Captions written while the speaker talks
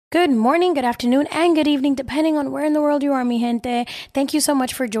Good morning, good afternoon, and good evening, depending on where in the world you are, mi gente. Thank you so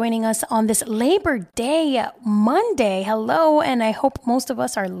much for joining us on this Labor Day Monday. Hello, and I hope most of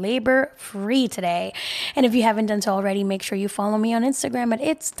us are labor-free today. And if you haven't done so already, make sure you follow me on Instagram at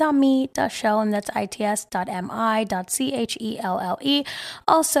its.me.shell, and that's its.mi.chelle.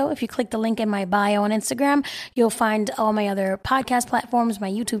 Also, if you click the link in my bio on Instagram, you'll find all my other podcast platforms, my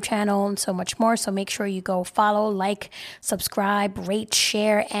YouTube channel, and so much more. So make sure you go follow, like, subscribe, rate,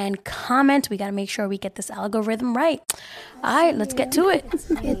 share, and comment. We got to make sure we get this algorithm right. All right, let's get to it.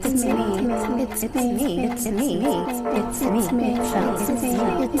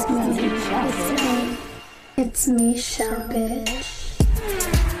 It's me, Shell, bitch.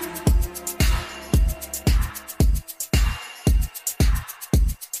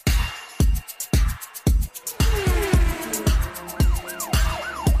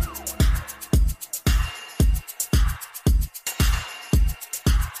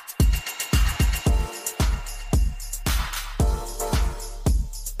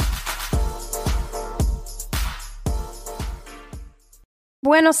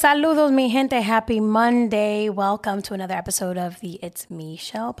 Buenos saludos, mi gente. Happy Monday. Welcome to another episode of the It's Me,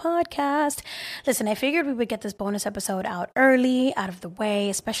 Shell podcast. Listen, I figured we would get this bonus episode out early, out of the way,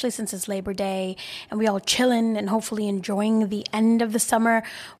 especially since it's Labor Day and we all chilling and hopefully enjoying the end of the summer.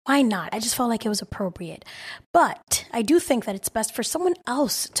 Why not? I just felt like it was appropriate. But I do think that it's best for someone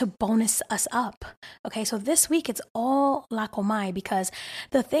else to bonus us up. Okay, so this week it's all La Comay because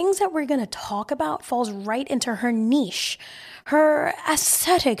the things that we're going to talk about falls right into her niche, her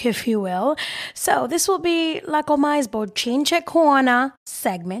aesthetic, if you will. So this will be La Comay's Bochinche Corner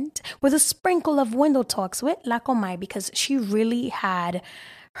segment with a sprinkle of window talks with La Comay because she really had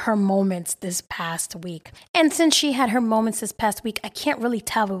her moments this past week. And since she had her moments this past week, I can't really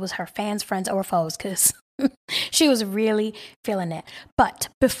tell if it was her fans, friends, or foes because she was really feeling it. But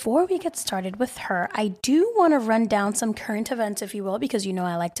before we get started with her, I do want to run down some current events, if you will, because you know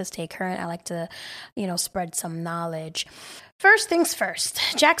I like to stay current. I like to, spread some knowledge. First things first,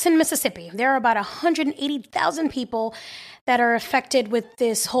 Jackson, Mississippi. There are about 180,000 people that are affected with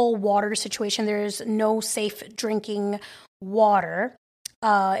this whole water situation. There's no safe drinking water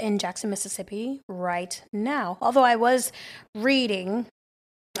in Jackson, Mississippi right now. Although I was reading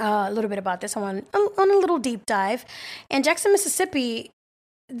a little bit about this on a little deep dive. And Jackson, Mississippi,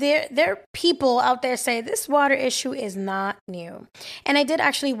 their people out there say this water issue is not new. And I did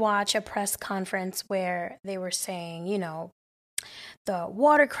actually watch a press conference where they were saying, the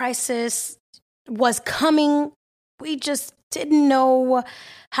water crisis was coming. We just didn't know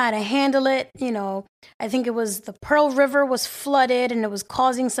how to handle it. I think it was the Pearl River was flooded and it was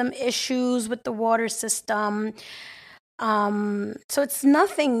causing some issues with the water system. So it's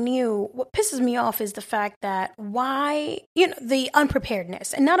nothing new. What pisses me off is the fact that the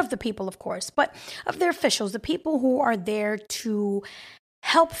unpreparedness, and not of the people, of course, but of their officials, the people who are there to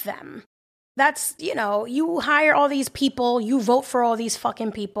help them. That's, you hire all these people, you vote for all these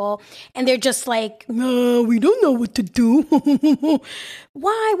fucking people, and they're just like, no, we don't know what to do.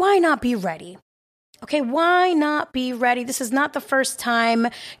 Why not be ready? Okay, why not be ready? This is not the first time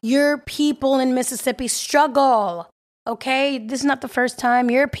your people in Mississippi struggle. Okay, this is not the first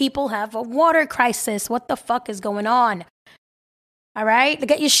time your people have a water crisis. What the fuck is going on? All right,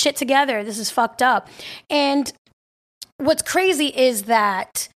 get your shit together. This is fucked up. And what's crazy is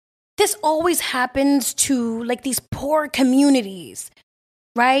that this always happens to like these poor communities,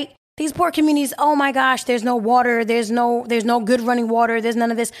 right? These poor communities, oh my gosh, there's no water, there's no good running water, there's none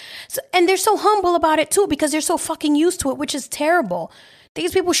of this. And they're so humble about it too because they're so fucking used to it, which is terrible.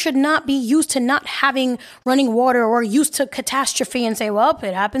 These people should not be used to not having running water or used to catastrophe and say, well,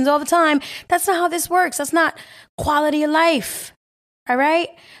 it happens all the time. That's not how this works. That's not quality of life. All right?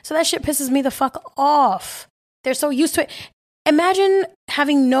 So that shit pisses me the fuck off. They're so used to it. Imagine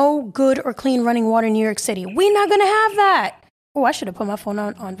having no good or clean running water in New York City. We're not going to have that. Oh, I should have put my phone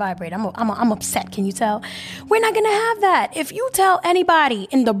on vibrate. I'm upset. Can you tell? We're not going to have that. If you tell anybody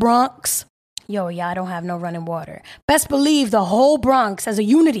in the Bronx, y'all don't have no running water, best believe the whole Bronx as a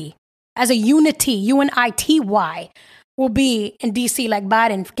unity, UNITY, will be in D.C. like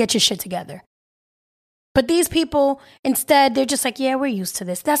Biden. Get your shit together. But these people, instead, they're just like, yeah, we're used to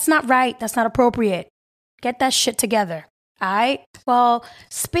this. That's not right. That's not appropriate. Get that shit together. All right. Well,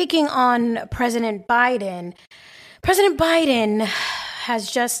 speaking on President Biden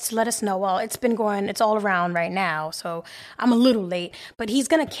has just let us know, well, it's all around right now, so I'm a little late, but he's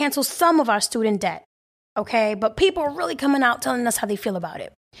going to cancel some of our student debt, okay? But people are really coming out telling us how they feel about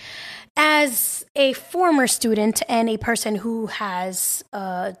it. As a former student and a person who has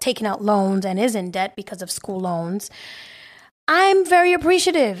taken out loans and is in debt because of school loans, I'm very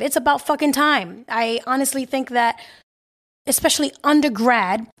appreciative. It's about fucking time. I honestly think that especially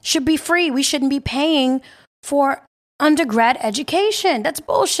undergrad should be free. We shouldn't be paying for undergrad education. That's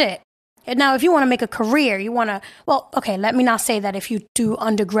bullshit. And now, if you want to make a career, okay, let me not say that if you do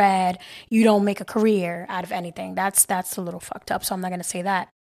undergrad, you don't make a career out of anything. That's a little fucked up, so I'm not going to say that.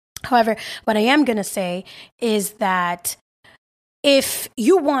 However, what I am going to say is that if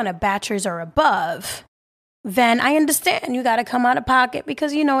you want a bachelor's or above, then I understand you got to come out of pocket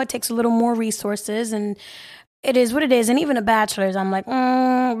because, it takes a little more resources and it is what it is. And even a bachelor's, I'm like,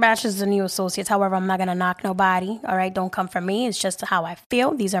 bachelor's and new associates. However, I'm not going to knock nobody. All right. Don't come for me. It's just how I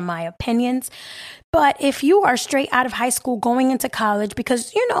feel. These are my opinions. But if you are straight out of high school going into college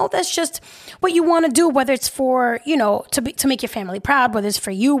because, that's just what you want to do, whether it's for, to make your family proud, whether it's for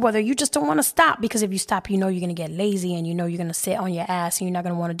you, whether you just don't want to stop, because if you stop, you're going to get lazy and you're going to sit on your ass and you're not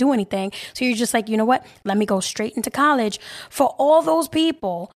going to want to do anything. So you're just like, you know what? Let me go straight into college. For all those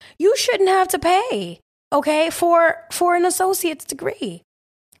people, you shouldn't have to pay. Okay, for an associate's degree.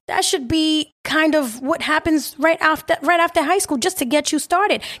 That should be kind of what happens right after high school, just to get you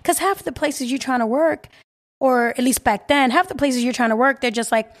started. Because half the places you're trying to work, or at least back then, half the places you're trying to work, they're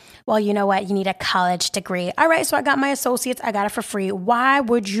just like, well, you know what? You need a college degree. All right, so I got my associates. I got it for free. Why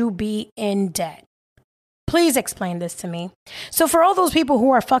would you be in debt? Please explain this to me. So for all those people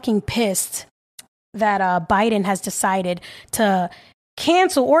who are fucking pissed that Biden has decided to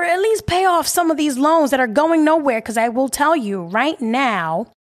cancel or at least pay off some of these loans that are going nowhere. Because I will tell you right now,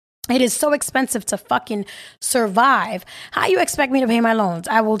 it is so expensive to fucking survive. How you expect me to pay my loans?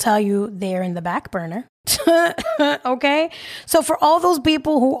 I will tell you they're in the back burner. Okay? So for all those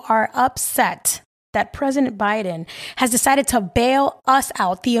people who are upset that President Biden has decided to bail us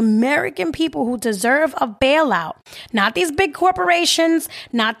out, the American people who deserve a bailout, not these big corporations,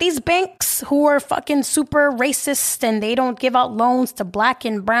 not these banks who are fucking super racist and they don't give out loans to black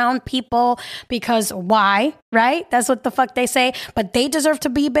and brown people because why, right? That's what the fuck they say, but they deserve to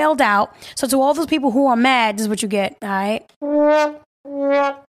be bailed out. So to all those people who are mad, this is what you get, all right?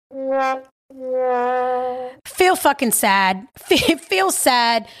 Feel fucking sad. Feel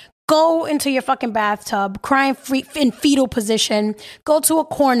sad. Go into your fucking bathtub, crying in fetal position. Go to a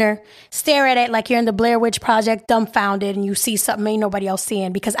corner, stare at it like you're in the Blair Witch Project, dumbfounded, and you see something ain't nobody else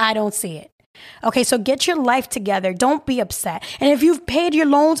seeing because I don't see it. Okay, so get your life together. Don't be upset. And if you've paid your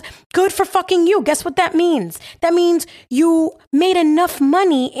loans, good for fucking you. Guess what that means? That means you made enough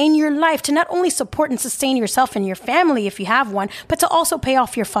money in your life to not only support and sustain yourself and your family if you have one, but to also pay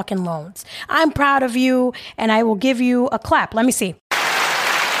off your fucking loans. I'm proud of you, and I will give you a clap. Let me see.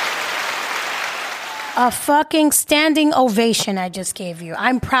 A fucking standing ovation I just gave you.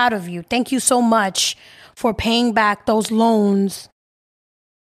 I'm proud of you. Thank you so much for paying back those loans.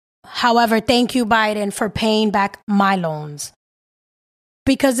 However, thank you, Biden, for paying back my loans.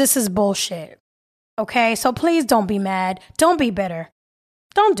 Because this is bullshit. Okay? So please don't be mad. Don't be bitter.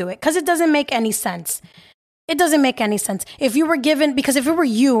 Don't do it. Because it doesn't make any sense. It doesn't make any sense. If you were given, because if it were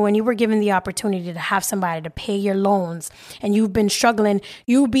you and you were given the opportunity to have somebody to pay your loans and you've been struggling,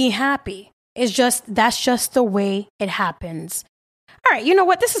 you'd be happy. That's just the way it happens. All right, you know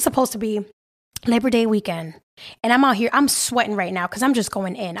what? This is supposed to be Labor Day weekend. And I'm out here, I'm sweating right now because I'm just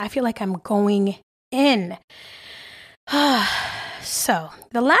going in. I feel like I'm going in. So,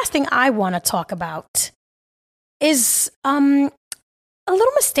 the last thing I want to talk about is a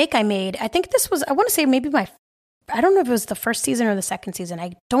little mistake I made. I think this was, I want to say maybe I don't know if it was the first season or the second season.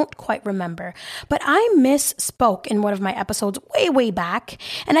 I don't quite remember. But I misspoke in one of my episodes way back.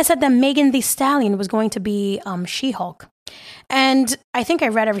 And I said that Megan Thee Stallion was going to be She-Hulk. And I think I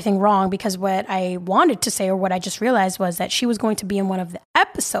read everything wrong because what I wanted to say or what I just realized was that she was going to be in one of the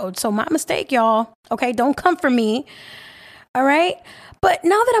episodes. So my mistake, y'all. Okay, don't come for me. All right? But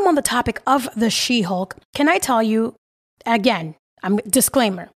now that I'm on the topic of the She-Hulk, can I tell you, again,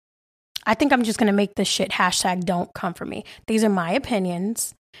 disclaimer. I think I'm just going to make this shit hashtag don't come for me. These are my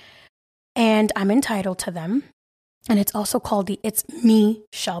opinions and I'm entitled to them. And it's also called the It's Me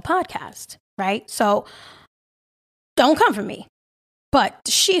Shell podcast, right? So don't come for me. But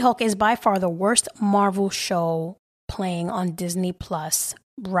She-Hulk is by far the worst Marvel show playing on Disney Plus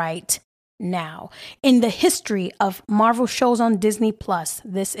right now. In the history of Marvel shows on Disney Plus,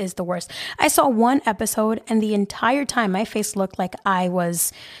 this is the worst. I saw one episode and the entire time my face looked like I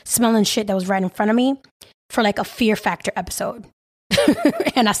was smelling shit that was right in front of me for like a Fear Factor episode.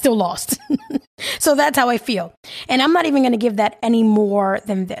 And I still lost. So that's how I feel. And I'm not even going to give that any more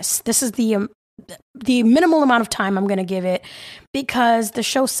than this. This is the minimal amount of time I'm going to give it because the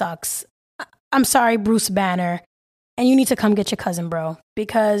show sucks. I'm sorry, Bruce Banner. And you need to come get your cousin, bro,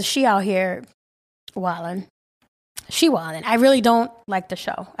 because she out here wildin'. she wasn't. I really don't like the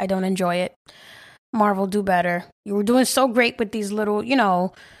show. I don't enjoy it. Marvel, do better. You were doing so great with these little,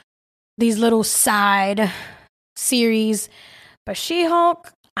 these little side series. But She-Hulk,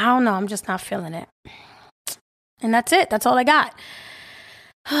 I don't know. I'm just not feeling it. And that's it. That's all I got.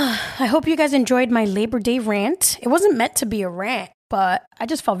 I hope you guys enjoyed my Labor Day rant. It wasn't meant to be a rant, but I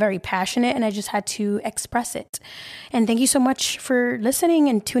just felt very passionate and I just had to express it. And thank you so much for listening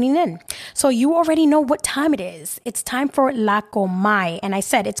and tuning in. So you already know what time it is. It's time for La Comay. And I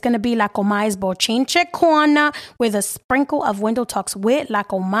said it's going to be La Comay's Bochinche Corner with a sprinkle of window talks with La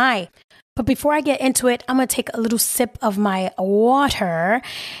Comay. But before I get into it, I'm going to take a little sip of my water.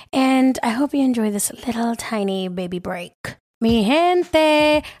 And I hope you enjoy this little tiny baby break. Mi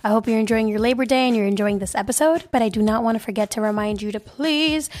gente, I hope you're enjoying your Labor Day and you're enjoying this episode, but I do not want to forget to remind you to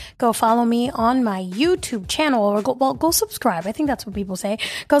please go follow me on my YouTube channel or go subscribe. I think that's what people say.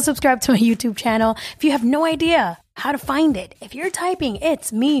 Go subscribe to my YouTube channel. If you have no idea how to find it, if you're typing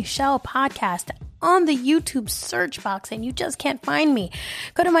It's Me, Shell Podcast on the YouTube search box and you just can't find me,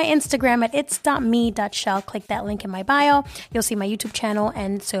 go to my Instagram at its.me.shell. Click that link in my bio. You'll see my YouTube channel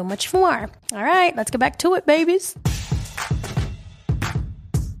and so much more. All right, let's get back to it, babies.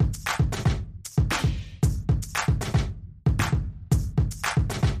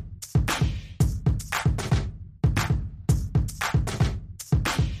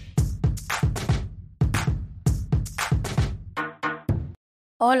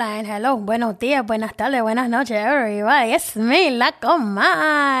 Hola and hello, buenos días, buenas tardes, buenas noches, everybody. It's me, La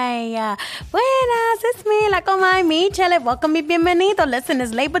Comay. Buenas, it's me, La Comay, mi chele. Welcome y bienvenido. Listen,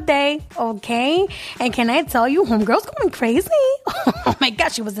 it's Labor Day, okay? And can I tell you, homegirl's going crazy. Oh my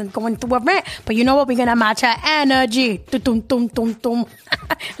gosh, she wasn't going through a rant. But you know what? We're going to match her energy. Tum, tum, tum, tum.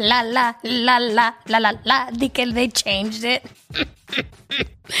 La, la, la, la, la, la, la. Di que they changed it.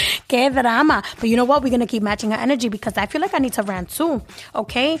 Que drama. But you know what? We're going to keep matching her energy because I feel like I need to rant too.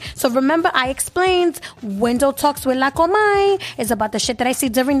 Okay? So remember, I explained Window Talks with La Comay is about the shit that I see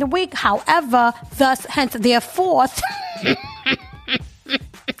during the week. However, thus, hence, therefore.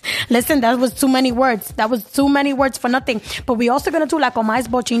 Listen, that was too many words. That was too many words for nothing. But we also going to do La Comay's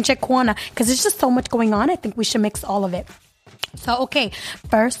Bochinche Corner because there's just so much going on. I think we should mix all of it. So, okay.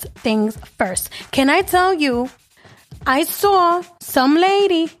 First things first. Can I tell you, I saw some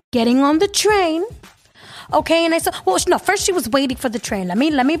lady getting on the train. Okay, and I saw, first she was waiting for the train. Let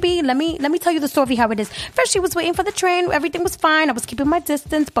me tell you the story how it is. First she was waiting for the train. Everything was fine. I was keeping my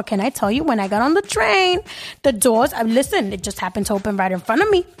distance. But can I tell you, when I got on the train, the doors, it just happened to open right in front of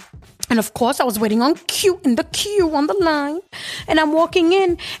me. And of course, I was waiting in the queue on the line. And I'm walking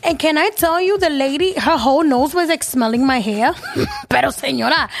in. And can I tell you, the lady, her whole nose was like smelling my hair. Pero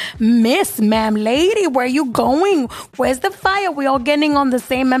señora, ma'am, lady, where you going? Where's the fire? We all getting on the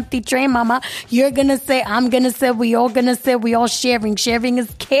same empty train, mama. You're going to say, I'm going to say, we all going to say, we all sharing. Sharing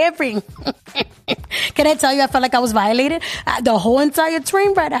is caring. Can I tell you, I felt like I was violated. The whole entire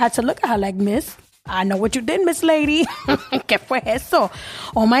train ride, I had to look at her like, miss, I know what you did, Miss Lady. ¿Qué fue eso?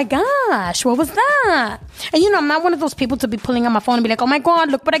 Oh my gosh, what was that? And I'm not one of those people to be pulling on my phone and be like, oh my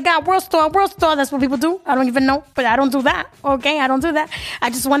God, look what I got, World Store. That's what people do. I don't even know, but I don't do that. Okay, I don't do that. I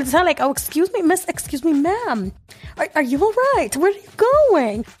just wanted to tell excuse me, ma'am. Are you all right? Where are you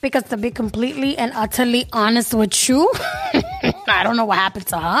going? Because to be completely and utterly honest with you, I don't know what happened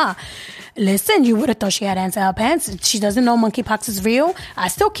to her. Listen, you would have thought she had ants in her pants. She doesn't know monkeypox is real. I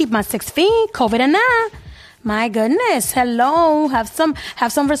still keep my 6 feet. COVID and that. My goodness. Hello. Have some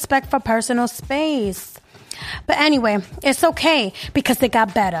respect for personal space. But anyway, it's okay because they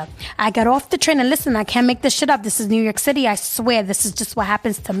got better. I got off the train and listen, I can't make this shit up. This is New York City. I swear this is just what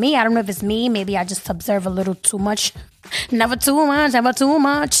happens to me. I don't know if it's me. Maybe I just observe a little too much. Never too much.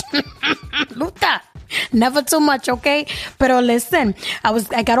 Luta. Never too much, okay? But listen,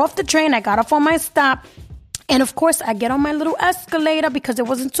 I got off the train. I got off on my stop. And of course, I get on my little escalator because it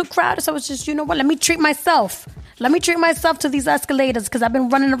wasn't too crowded. So I was just, you know what? Let me treat myself to these escalators because I've been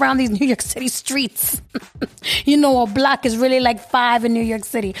running around these New York City streets. A block is really like 5 in New York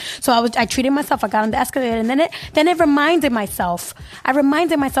City. So I treated myself. I got on the escalator and then it reminded myself.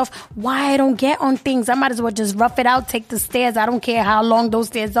 Why I don't get on things. I might as well just rough it out, take the stairs. I don't care how long those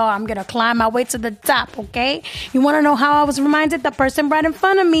stairs are. I'm going to climb my way to the top, okay? You want to know how I was reminded? The person right in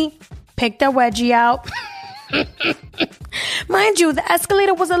front of me picked their wedgie out. Mind you, the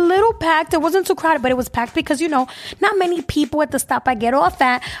escalator was a little packed. It wasn't too crowded, but it was packed because, not many people at the stop I get off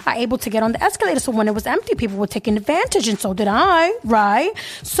at are able to get on the escalator. So when it was empty, people were taking advantage, and so did I, right?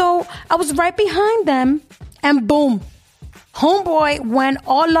 So I was right behind them, and boom, homeboy went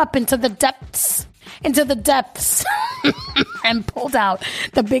all up into the depths. into the depths and pulled out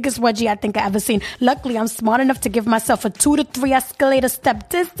the biggest wedgie I think I ever seen. Luckily, I'm smart enough to give myself a 2 to 3 escalator step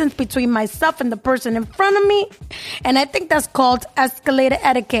distance between myself and the person in front of me. And I think that's called escalator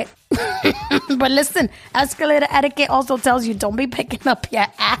etiquette. But listen, escalator etiquette also tells you don't be picking up your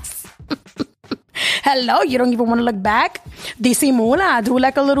ass. Hello, you don't even want to look back? Disimula, do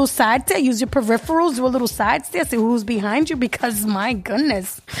like a little side stare, use your peripherals, do a little side stare, see who's behind you, because my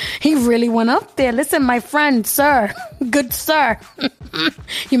goodness, he really went up there. Listen, my friend, sir, good sir,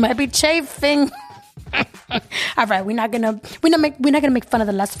 you might be chafing. All right, we're not gonna make fun of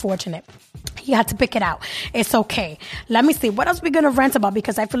the less fortunate. You had to pick it out. It's okay. Let me see. What else we gonna rant about?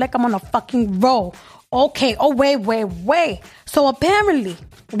 Because I feel like I'm on a fucking roll. Okay. Oh, wait. So apparently,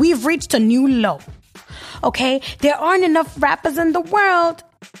 we've reached a new low. Okay? There aren't enough rappers in the world.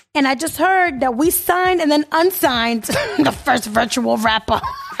 And I just heard that we signed and then unsigned the first virtual rapper.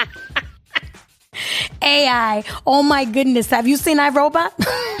 AI. Oh my goodness. Have you seen iRobot?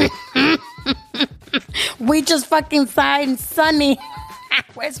 We just fucking signed Sonny.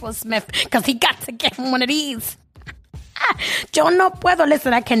 Where's Will Smith? Because he got to get him one of these. Yo no puedo.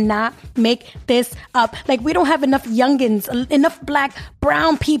 Listen, I cannot make this up. Like, we don't have enough youngins, enough black,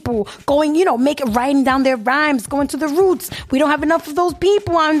 brown people going, writing down their rhymes, going to the roots. We don't have enough of those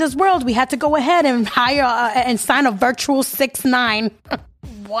people out in this world. We had to go ahead and hire and sign a virtual 6ix9ine.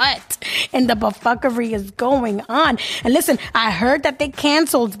 What in the buffoonery is going on? And listen, I heard that they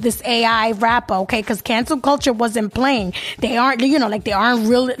canceled this AI rapper, okay? Because cancel culture wasn't playing. They aren't, there aren't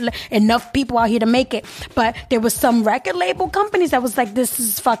real enough people out here to make it. But there was some record label companies that was like, this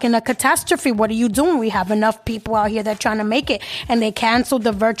is fucking a catastrophe. What are you doing? We have enough people out here that are trying to make it. And they canceled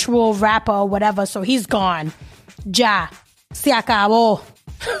the virtual rapper or whatever. So he's gone. Ya. Se acabó.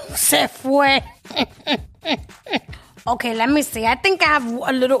 Se fue. Okay, let me see. I think I have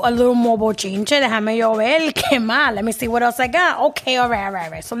a little more bochinche. Déjame yo ver qué más. Let me see what else I got. Okay, all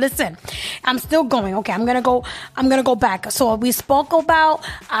right. So listen, I'm still going. Okay, I'm gonna go back. So we spoke about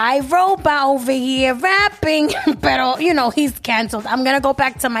iRobot over here rapping, pero he's canceled. I'm gonna go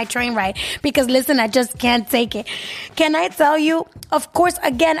back to my train ride because listen, I just can't take it. Can I tell you? Of course,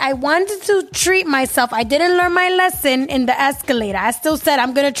 again, I wanted to treat myself. I didn't learn my lesson in the escalator. I still said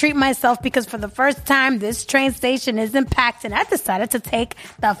I'm gonna treat myself because for the first time, this train station is packed, and I decided to take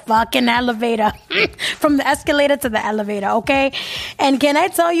the fucking elevator from the escalator to the elevator, okay? And can I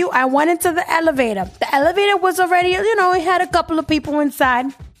tell you, I went into the elevator. The elevator was already, it had a couple of people inside.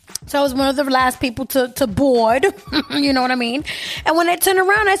 So I was one of the last people to board, you know what I mean? And when I turn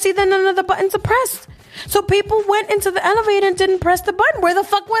around, I see that none of the buttons are pressed. So people went into the elevator and didn't press the button. Where the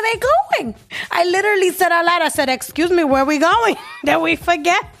fuck were they going? I literally said out loud, I said, excuse me, where are we going? Did we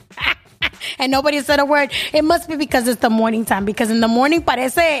forget? And nobody said a word. It must be because it's the morning time. Because in the morning,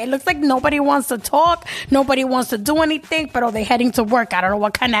 it looks like nobody wants to talk. Nobody wants to do anything. But they're heading to work. I don't know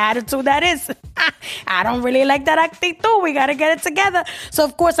what kind of attitude that is. I don't really like that actitud. We got to get it together. So,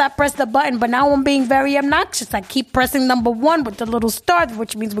 of course, I pressed the button. But now I'm being very obnoxious. I keep pressing number 1 with the little star,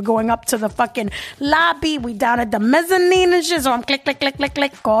 which means we're going up to the fucking lobby. We down at the mezzanine and shit. So I'm click.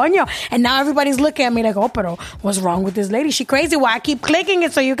 Coño. And now everybody's looking at me like, oh, pero what's wrong with this lady? She crazy. Why I keep clicking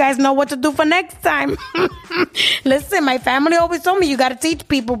it so you guys know what to do for next time. Listen, my family always told me you got to teach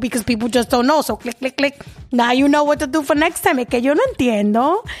people because people just don't know. So click. Now you know what to do for next time. Es que yo no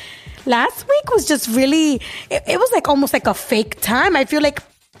entiendo. Last week was just really, it was like almost like a fake time. I feel like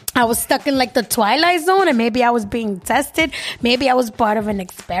I was stuck in like the Twilight Zone and maybe I was being tested. Maybe I was part of an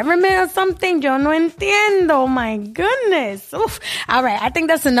experiment or something. Yo no entiendo. My goodness. Oof. All right. I think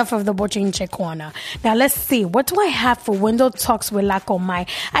that's enough of the bochinche corner. Now let's see. What do I have for Window Talks with La Comay?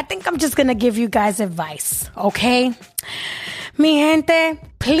 I think I'm just going to give you guys advice. Okay? Mi gente,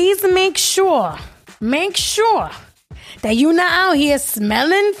 please make sure that you're not out here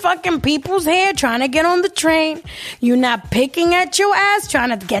smelling fucking people's hair trying to get on the train. You're not picking at your ass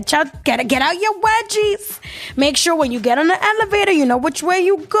trying to get out your wedgies. Make sure when you get on the elevator, you know which way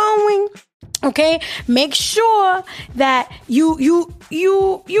you're going. Okay? Make sure that you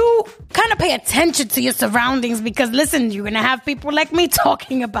kind of pay attention to your surroundings because listen, you're going to have people like me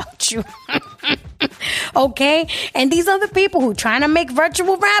talking about you. Okay? And these other people who trying to make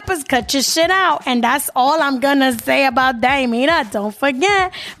virtual rappers, cut your shit out. And that's all I'm gonna say about that. Mira, don't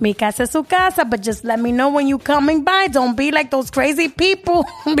forget, mi casa es su casa, but just let me know when you coming by. Don't be like those crazy people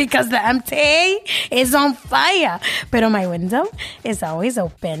because the MTA is on fire. Pero my window is always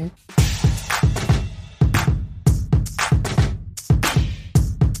open.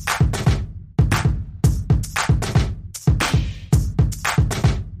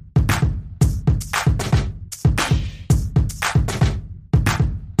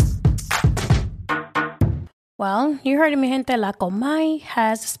 Well, you heard it, mi gente. La Comay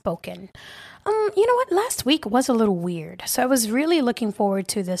has spoken. You know what? Last week was a little weird. So I was really looking forward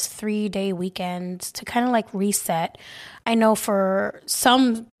to this 3-day weekend to kind of like reset. I know for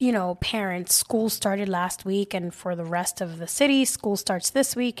some, parents, school started last week, and for the rest of the city, school starts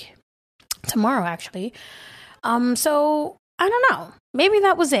this week, tomorrow actually. So I don't know. Maybe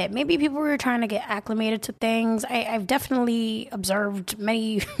that was it. Maybe people were trying to get acclimated to things. I've definitely observed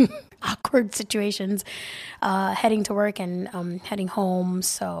many awkward situations heading to work and heading home.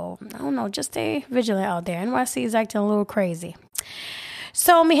 So I don't know. Just stay vigilant out there. NYC is acting a little crazy.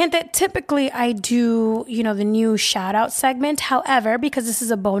 So, mi gente, typically I do, the new shout out segment. However, because this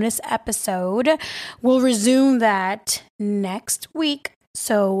is a bonus episode, we'll resume that next week.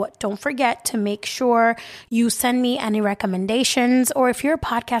 So don't forget to make sure you send me any recommendations, or if you're a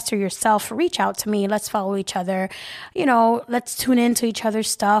podcaster yourself, reach out to me. Let's follow each other. Let's tune into each other's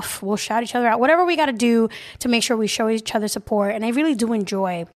stuff. We'll shout each other out, whatever we got to do to make sure we show each other support. And I really do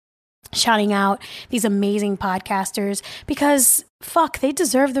enjoy shouting out these amazing podcasters because they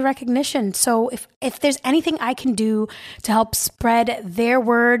deserve the recognition. So if there's anything I can do to help spread their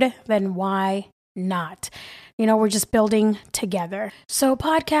word, then why not? We're just building together. So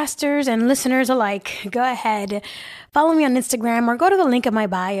podcasters and listeners alike, go ahead, follow me on Instagram or go to the link in my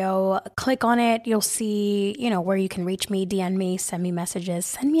bio, click on it. You'll see, where you can reach me, DM me, send me messages,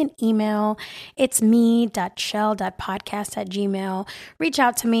 send me an email. It's me.shell.podcast@gmail. Reach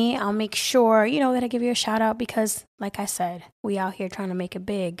out to me. I'll make sure, that I give you a shout out because like I said, we out here trying to make it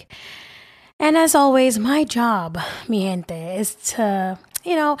big. And as always, my job, mi gente, is to,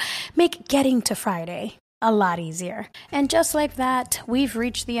 make getting to Friday a lot easier. And just like that, we've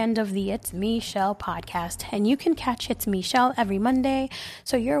reached the end of the It's Me Shell podcast. And you can catch It's Me Shell every Monday,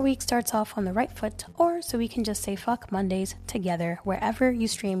 so your week starts off on the right foot, or so we can just say fuck Mondays together wherever you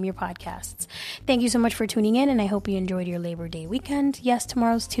stream your podcasts. Thank you so much for tuning in, and I hope you enjoyed your Labor Day weekend. Yes,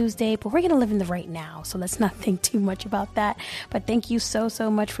 tomorrow's Tuesday, but we're going to live in the right now, so let's not think too much about that. But thank you so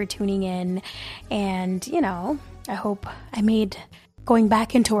much for tuning in. And, I hope I made going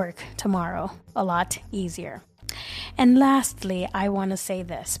back into work tomorrow a lot easier. And lastly, I want to say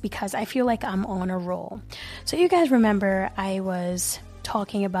this because I feel like I'm on a roll. So you guys remember I was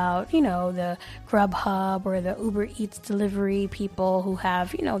talking about, the Grubhub or the Uber Eats delivery people who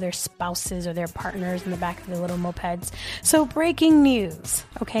have, their spouses or their partners in the back of their little mopeds. So breaking news,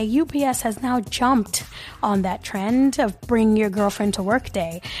 okay, UPS has now jumped on that trend of bring your girlfriend to work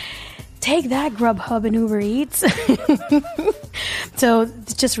day. Take that, Grubhub and Uber Eats. So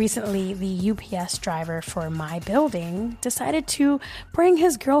just recently, the UPS driver for my building decided to bring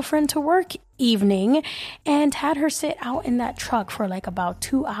his girlfriend to work evening and had her sit out in that truck for like about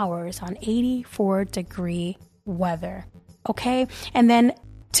 2 hours on 84-degree weather. Okay? And then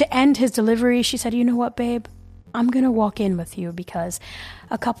to end his delivery, she said, you know what, babe? I'm going to walk in with you because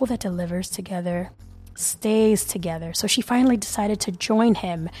a couple that delivers together stays together. So she finally decided to join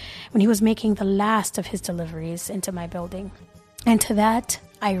him when he was making the last of his deliveries into my building. And to that,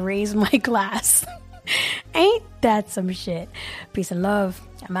 I raise my glass. Ain't that some shit? Peace and love.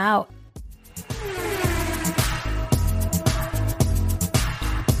 I'm out.